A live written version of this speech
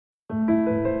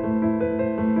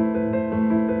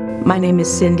My name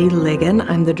is Cindy Ligon.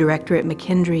 I'm the director at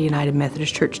McKendree United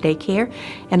Methodist Church Daycare,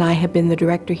 and I have been the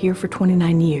director here for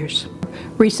 29 years.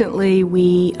 Recently,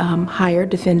 we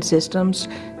hired Defend Systems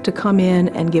to come in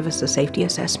and give us a safety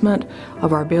assessment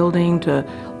of our building, to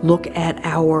look at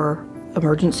our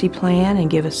emergency plan and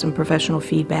give us some professional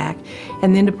feedback,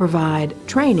 and then to provide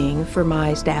training for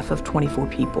my staff of 24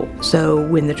 people. So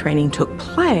when the training took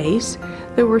place,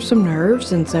 there were some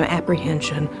nerves and some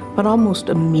apprehension, but almost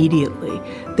immediately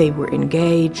they were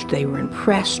engaged, they were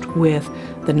impressed with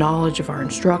the knowledge of our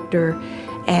instructor,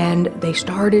 and they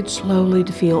started slowly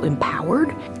to feel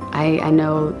empowered. I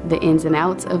know the ins and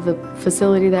outs of the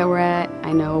facility that we're at.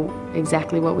 I know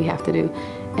exactly what we have to do,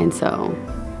 and so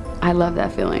I love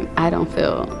that feeling. I don't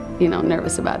feel,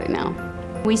 nervous about it now.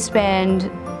 We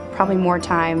spend probably more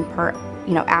time per,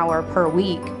 hour per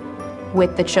week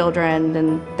with the children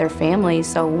and their families,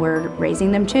 so we're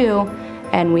raising them too,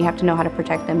 and we have to know how to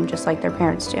protect them just like their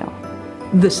parents do.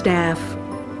 The staff,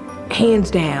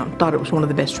 hands down, thought it was one of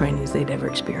the best trainings they'd ever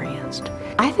experienced.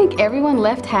 I think everyone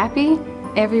left happy.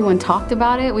 Everyone talked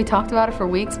about it. We talked about it for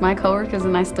weeks. My coworkers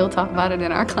and I still talk about it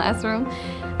in our classroom.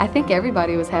 I think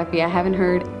everybody was happy. I haven't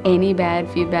heard any bad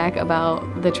feedback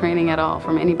about the training at all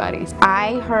from anybody.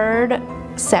 I heard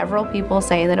several people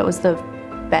say that it was the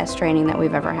best training that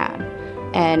we've ever had.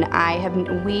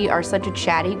 And we are such a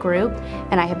chatty group,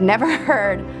 and I have never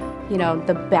heard,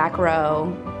 the back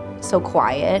row so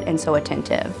quiet and so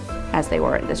attentive as they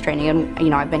were at this training.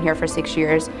 And I've been here for 6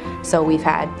 years, so we've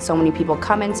had so many people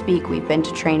come and speak, we've been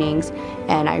to trainings,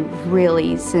 and I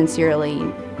really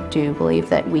sincerely do believe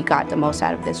that we got the most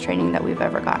out of this training that we've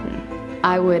ever gotten.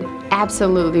 I would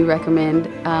absolutely recommend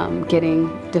getting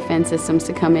Defense Systems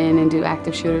to come in and do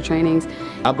active shooter trainings.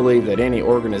 I believe that any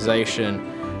organization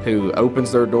who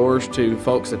opens their doors to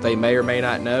folks that they may or may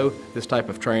not know, this type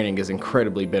of training is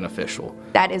incredibly beneficial.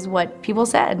 That is what people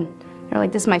said. They're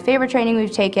like, this is my favorite training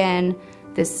we've taken,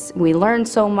 we learned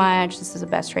so much, this is the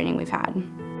best training we've had.